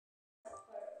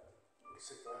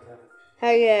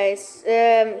Hi guys.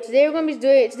 Today we're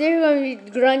gonna be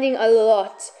grinding a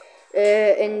lot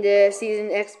in the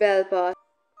Season X Battle Pass.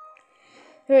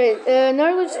 Alright,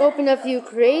 now we'll just open a few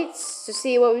crates to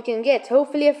see what we can get.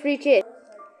 Hopefully a free kit.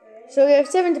 So we have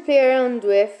 7 to play around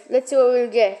with. Let's see what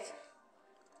we'll get.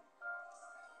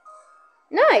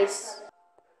 Nice!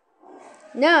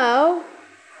 Now,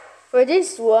 for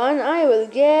this one, I will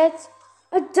get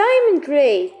a diamond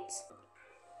crate.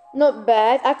 Not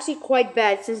bad, actually quite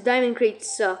bad since diamond crates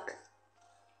suck.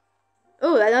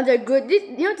 Oh, another good.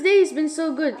 Today has been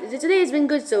so good. Today has been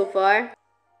good so far.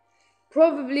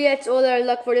 Probably that's all our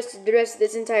luck for the rest of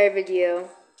this entire video.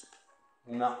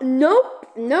 No.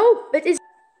 Nope. It is.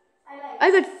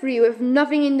 I got free with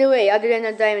nothing in the way other than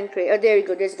a diamond crate. Oh, there we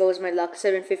go. There goes my luck.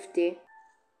 750.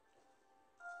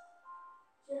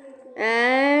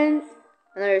 And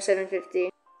another 750.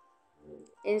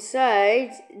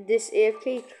 Inside this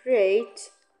AFK crate.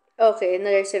 Okay,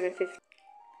 another 750.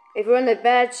 If we're on a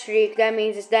bad streak, that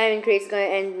means this diamond crate is gonna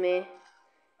end me.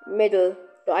 Middle.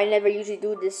 But I never usually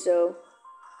do this, so.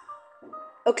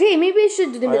 Okay, maybe I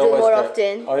should do the middle more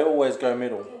often. I always go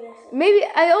middle. Maybe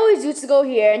I always used to go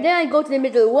here, and then I go to the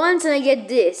middle once and I get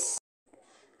this.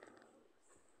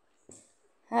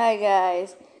 Hi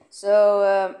guys.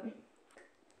 So,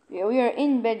 yeah, we are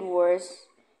in Bed Wars.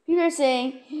 People are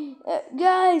saying,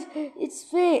 guys, it's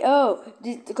fake. Oh,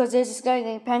 because there's this guy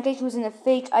named Pancake who's in a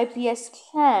fake IPS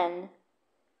clan.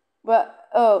 But,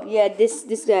 oh, yeah, this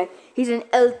guy. He's an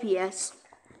LPS.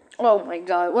 Oh my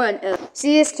god, what an L.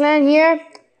 See this clan here?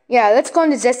 Yeah, let's call him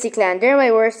the Zesty clan. They're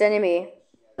my worst enemy.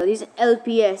 Well, he's an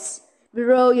LPS.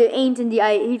 Bro, you ain't in the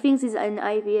he thinks he's an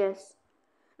IPS.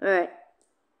 Alright.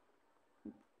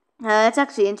 That's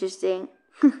actually interesting.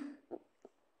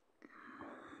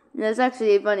 That's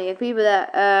actually funny. People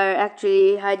that are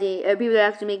actually hiding, people that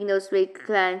are actually making those fake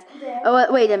clans. Oh,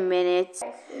 well, wait a minute.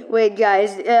 Wait,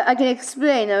 guys, I can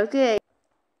explain, okay?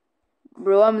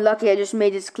 Bro, I'm lucky I just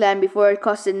made this clan before it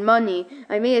costed money.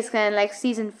 I made this clan like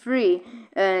Season 3,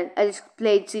 and I just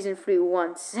played Season 3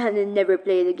 once, and then never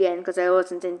played again because I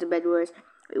wasn't into Bed Wars.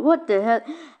 Wait, what the hell?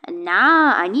 And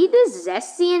now, I need this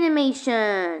Zesty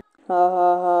animation.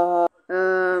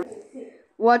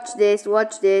 Watch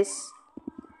this.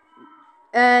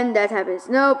 And that happens.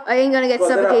 Nope, I ain't gonna get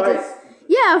suffocated.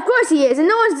 Yeah, of course he is, and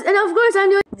of course I'm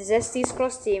doing. The Zesty's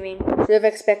cross teaming. Should have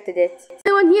expected it.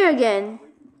 No one here again.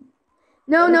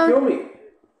 No. Kill me.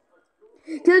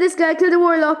 Kill this guy. Kill the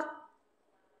warlock.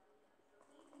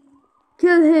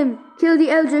 Kill him. Kill the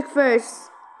Eldritch first.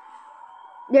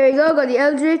 There we go. Got the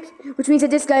Eldritch, which means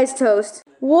that this guy is toast.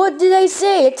 What did I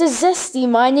say? It's a Zesty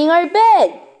mining our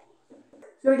bed.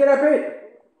 He's gonna get our bed.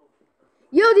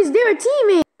 Yo, they're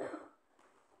teaming.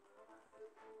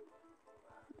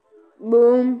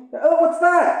 Boom. Oh, what's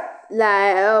that?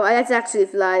 Oh, that's actually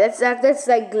fly. That's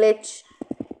like glitch.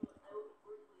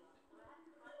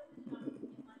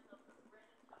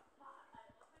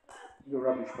 You're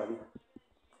rubbish, buddy.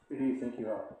 Who do you think you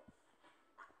are?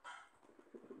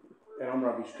 And I'm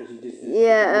rubbish because you just.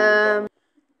 Yeah.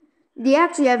 They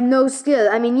actually have no skill.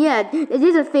 I mean, yeah, it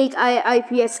is a fake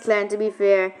IPS clan to be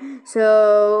fair.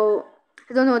 So.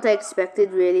 I don't know what I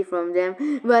expected really from them,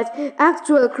 but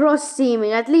actual cross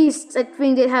teaming, at least I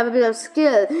think they'd have a bit of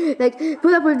skill. Like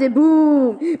pull up with the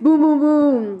boom, the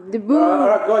boom.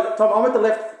 Alright, guys, Tom, I'm at the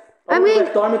left. I'm getting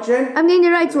left diamond gen. I'm getting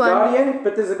the right one. Guardian,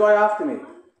 but there's a guy after me.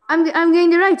 I'm getting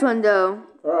the right one though.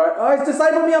 Alright, oh, it's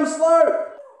disabled me. I'm slow.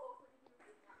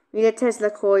 We get Tesla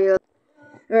coil.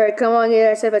 Alright, come on, get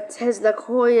ourselves a Tesla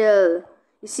coil.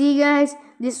 You see, guys,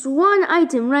 this one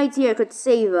item right here could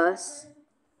save us.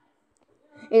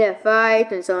 In a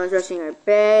fight, when someone's rushing our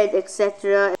bed,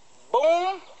 etc.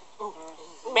 Boom,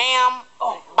 bam,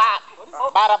 bop,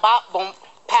 bada bop, boom,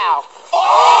 pow.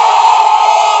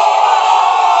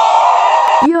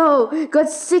 Yo, got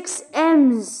 6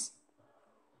 M's.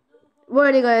 What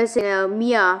are they gonna say now?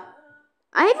 Mia.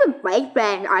 I have a bike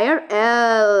brand,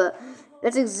 IRL.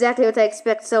 That's exactly what I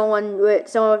expect someone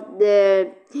with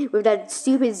that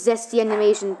stupid Zesty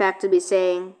animation pack to be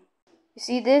saying. You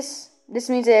see this? This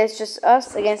means that it's just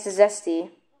us against the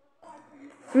Zesty.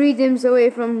 Freedom's away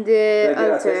from the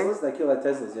altar. They kill our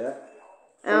Teslas, yeah?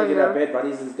 I don't know. Get our bed,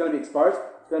 buddies. It's going to be exposed.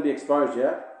 It's going to be exposed,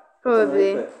 yeah?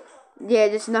 Probably. Yeah,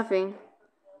 just nothing.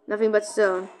 Nothing but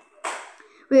stone.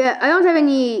 But yeah, I don't have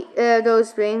any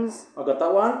those things. I got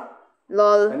that one.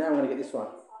 Lol. And now I'm going to get this one.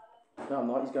 No, I'm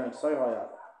not. He's going so high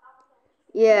up.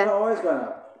 Yeah. No, always going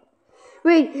up.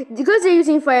 Wait, because they're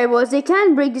using fireballs, they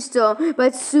can break the stone, but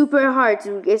it's super hard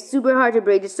to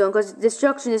break the stone because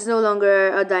destruction is no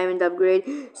longer a diamond upgrade.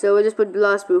 So we'll just put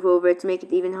blast proof over it to make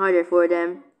it even harder for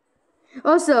them.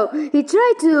 Also, he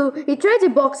tried to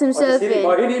box himself in.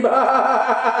 I hit him.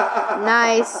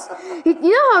 Nice.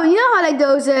 You know how like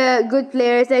those good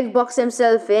players like box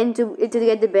themselves in to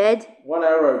get the bed. One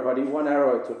arrow, buddy. One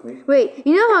arrow it took me. Wait,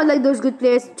 you know how like those good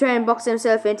players try and box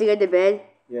themselves in to get the bed?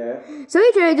 Yeah. So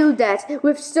he tried to do that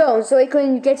with stones, so he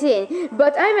couldn't get in.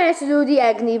 But I managed to do the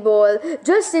agony ball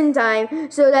just in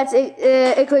time, so that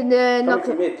it could knock.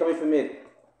 Coming for mid.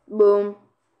 Boom.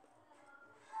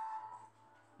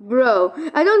 Bro,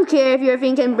 I don't care if your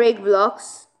thing can break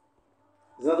blocks.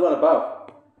 There's another one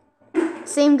above.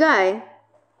 Same guy.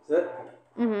 Is it?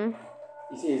 Mm-hmm.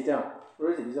 You see he's down.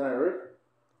 Where is he? He's on our roof?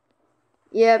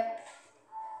 Yep.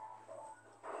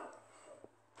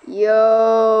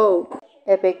 Yo!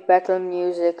 Epic battle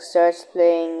music starts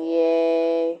playing,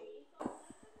 yay.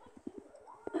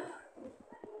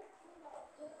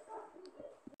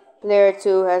 Player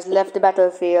 2 has left the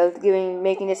battlefield,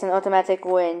 making this an automatic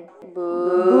win.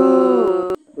 Boo!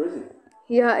 Where is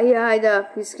he? He hide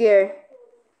up, he's scared.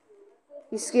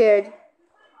 He's scared.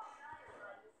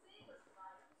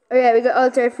 Oh yeah, we got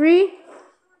altar free.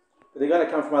 But they're going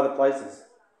to come from other places.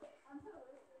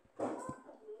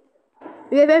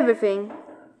 We have everything.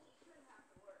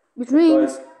 Which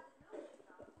means...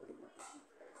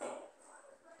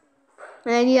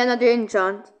 And I need another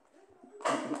enchant.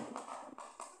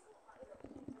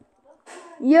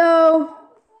 Yo!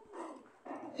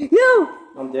 Yo!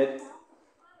 I'm dead.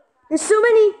 There's so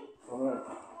many! Alright.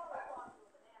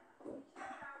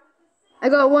 I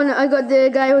got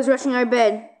the guy who's rushing our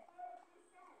bed.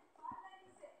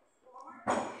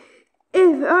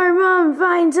 If our mom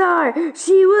finds her,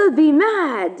 she will be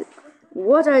mad.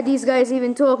 What are these guys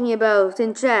even talking about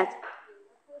in chat?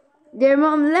 Their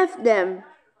mom left them.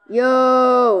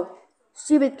 Yo!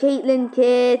 Stupid Caitlyn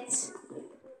kids.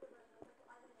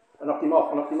 I knocked him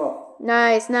off.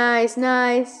 Nice.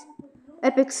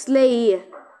 Epic slay.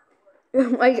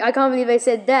 I can't believe I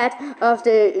said that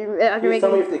after Can you making...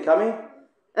 tell me if they're coming?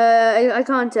 I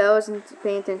can't tell. I wasn't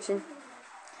paying attention.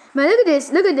 Man, look at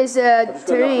this. Look at this I just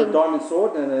got terrain. a diamond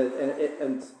sword and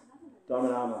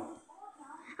diamond armor.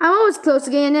 I'm always close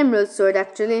to getting an emerald sword,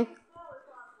 actually.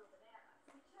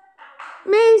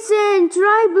 Mason,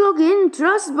 try blocking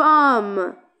trust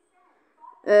bomb.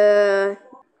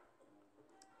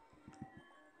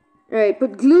 Right,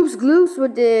 put gloops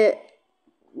with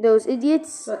those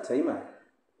idiots. That's that teammate.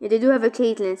 Yeah, they do have a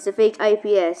Caitlyn. It's a fake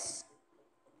IPS.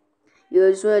 You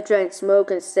just want to try and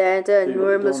smoke and Santa and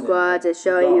normal squads and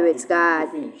show you it's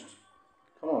God. Finished.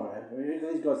 Come on, man. Who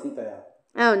do these guys think they are?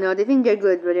 I don't know. They think they're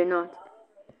good, but they're not.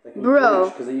 They can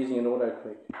Bro. because they're using an auto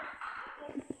click.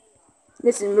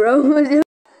 Listen, bro.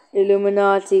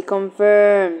 Illuminati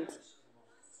confirmed.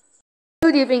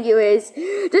 Who do you think you is?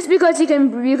 Just because you can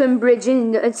bridge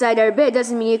inside our bed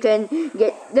doesn't mean you can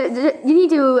get. You need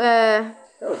to.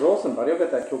 That was awesome, buddy. I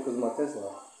got that kill because of my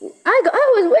Tesla. I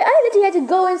literally had to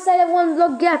go inside of one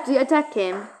block gap to attack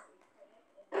him.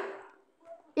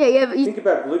 Yeah, Think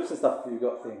about gloops and stuff you've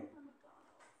got thing.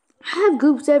 I have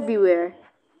gloops everywhere.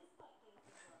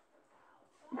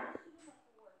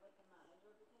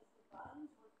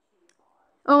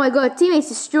 Oh my god, teammates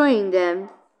destroying them.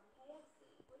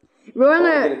 Bro, I want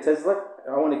to get a Tesla.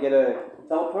 I want to get a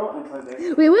teleport and close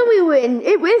it. Wait, when we win,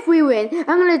 if we win,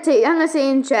 I'm gonna say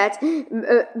in chat,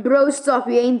 bro, stop,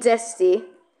 you ain't Zesty.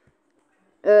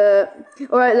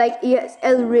 Or like yes,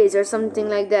 El Riz or something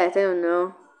like that. I don't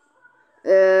know.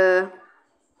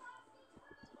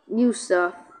 New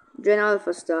stuff, Gen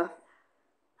Alpha stuff.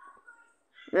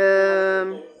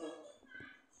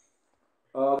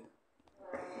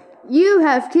 You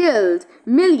have killed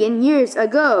million years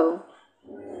ago.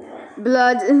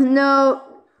 Blood, no.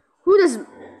 Who does?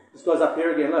 This guy's up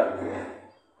here again. Look.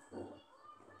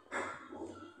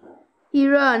 He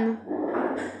run.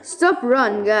 Stop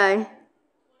run, guy.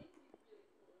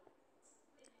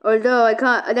 Although I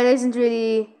can't. That isn't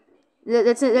really. That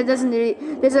doesn't really.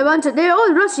 There's a bunch of. They're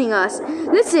all rushing us.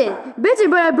 Listen, better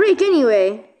but a break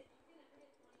anyway.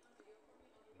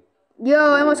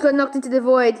 Yo, I almost got knocked into the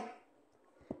void.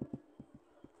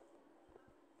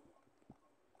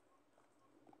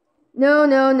 No.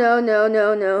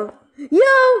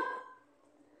 Yo!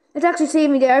 It actually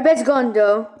saved me there. Our bed's gone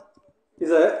though.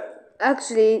 Is it?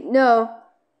 Actually, no.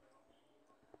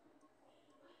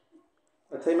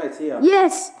 Our teammate's here.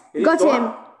 Yes! It Got is him.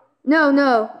 gone?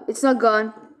 No. It's not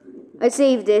gone. I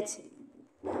saved it.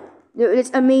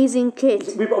 It's amazing kit.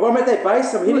 I'm at their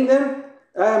base. I'm hitting them.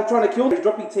 I'm trying to kill them. He's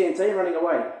dropping TNT and running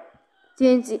away.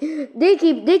 TNT. They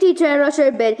keep trying to rush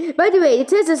our bed. By the way, the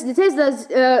Tesla's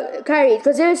carried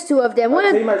because there's two of them.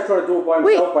 Our teammate's trying to do it by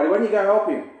himself, buddy. Why don't you go help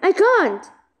him? I can't.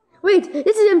 Wait,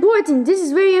 this is important. This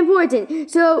is very important.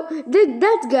 So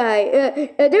that guy,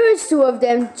 there was two of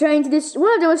them trying to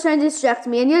one of them was trying to distract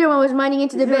me, and the other one was minding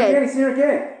into the bed. He's here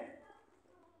again.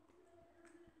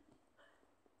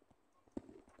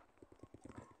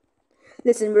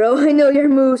 Listen, bro, I know your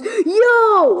moves.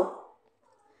 Yo!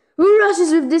 Who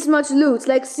rushes with this much loot?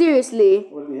 Like, seriously.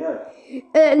 What do we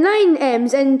have? 9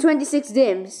 M's and 26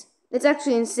 dims. That's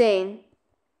actually insane.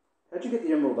 How'd you get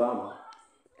the emerald armor?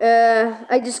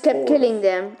 I just kept killing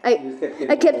them.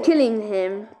 I kept killing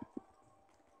him.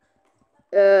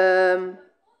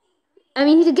 I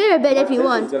mean, he could get our bed if he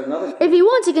wants. If he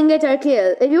wants, he can get our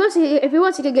kill. If he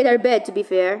wants, he can get our bed. To be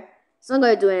fair, it's not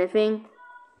gonna do anything.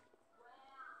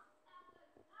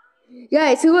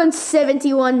 Guys, who wants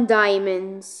 71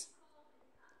 diamonds?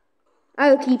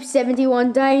 I'll keep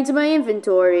 71 diamonds in my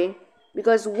inventory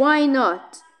because why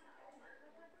not?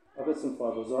 I've got some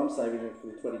fireballs. I'm saving it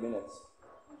for 20 minutes.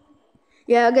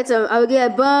 Yeah, I'll get some. I'll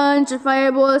get a bunch of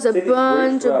fireballs, a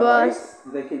bunch of bugs.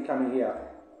 They keep coming here.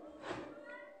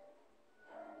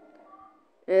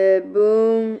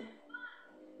 Boom.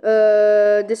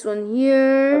 This one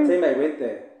here. Our teammate went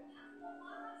there.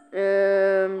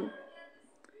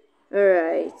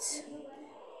 Alright.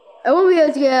 I won't be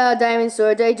able to get a diamond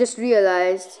sword, I just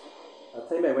realized. Our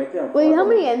teammate went there. Wait, how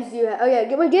many M's do you have? Oh yeah,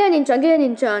 get an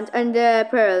enchant, and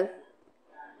pearl.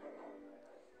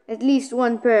 At least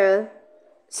one pearl.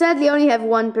 Sadly, I only have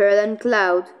one pearl and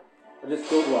cloud. I just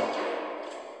killed one.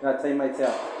 And our teammate's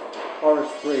out.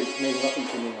 Forest 3 means nothing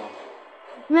to me now.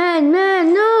 Man,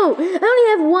 no! I only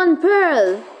have one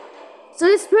pearl. So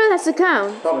this pearl has to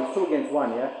count. Tom, it's 2 against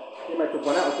 1, yeah? Teammate took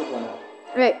one out, I took one out.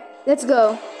 Right, let's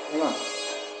go. Hang on.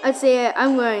 I'd say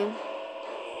I'm going.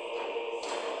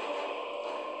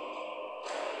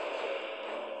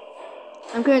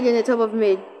 I'm currently in the top of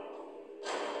mid.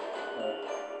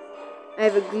 I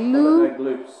have a gloop. No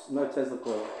gloops, no Tesla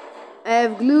coil. I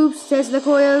have gloops, Tesla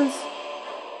coils.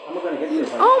 I'm not gonna get this.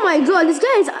 Oh my god, this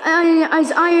guy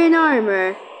has iron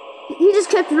armor. He just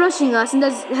kept rushing us and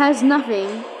has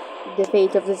nothing. The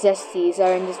fate of the Zesties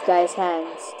are in this guy's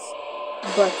hands.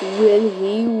 But will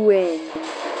he win?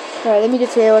 Alright, let me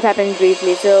just tell you what happened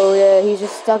briefly. So, he's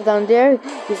just stuck down there.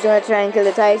 He's gonna try and kill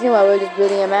the Titan while we're just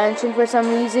building a mansion for some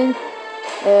reason.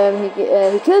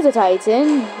 He kills the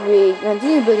Titan. We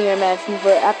continue building our mansion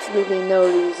for absolutely no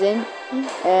reason.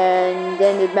 And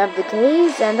then the map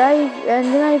decays, and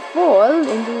then I fall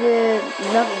into the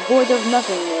void of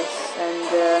nothingness. And,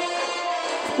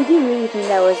 did you really think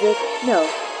that was it? No.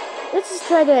 Let's just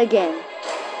try that again.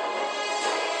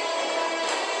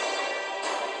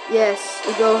 Yes,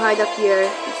 we go hide up here.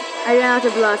 I ran out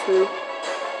of blast proof.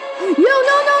 Yo,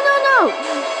 no!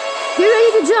 Get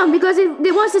ready to jump because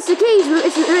once it's the cage,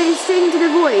 it's already straight into the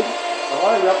void. The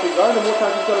higher up we go, the more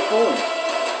times you've got to fall.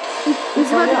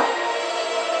 He's about to...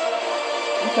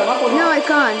 You come up or not? No, I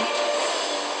can't.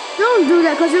 Don't do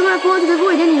that because you're gonna fall into the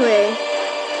void anyway.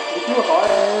 If you were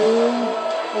higher.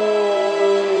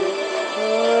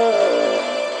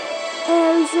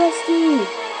 Oh, Zesty.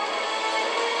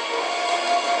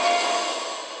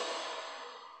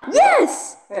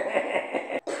 Yes!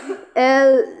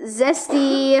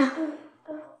 Zesty.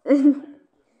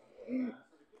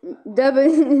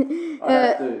 W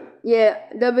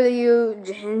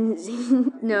Gen Z.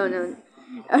 No.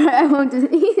 Alright, I won't do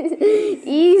it.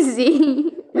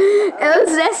 Easy.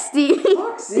 Zesty. Look at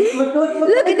them.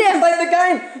 Stayed the game.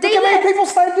 Look how many people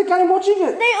stayed the game watching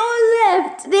it. They all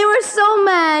left. They were so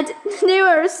mad. They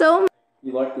were so mad.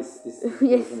 You like this yes.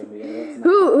 version of me, yeah?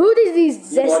 Who do these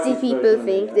zesty like people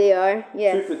think they are?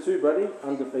 Yeah. 2 for 2, buddy.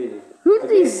 Undefeated. Who do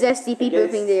these zesty people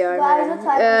think they are,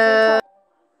 man?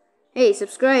 Hey,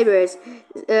 subscribers.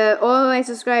 All my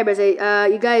subscribers,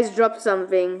 you guys dropped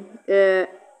something.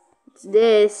 It's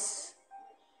this.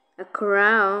 A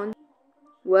crown.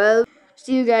 Well,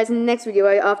 see you guys in the next video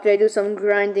after I do some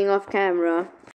grinding off camera.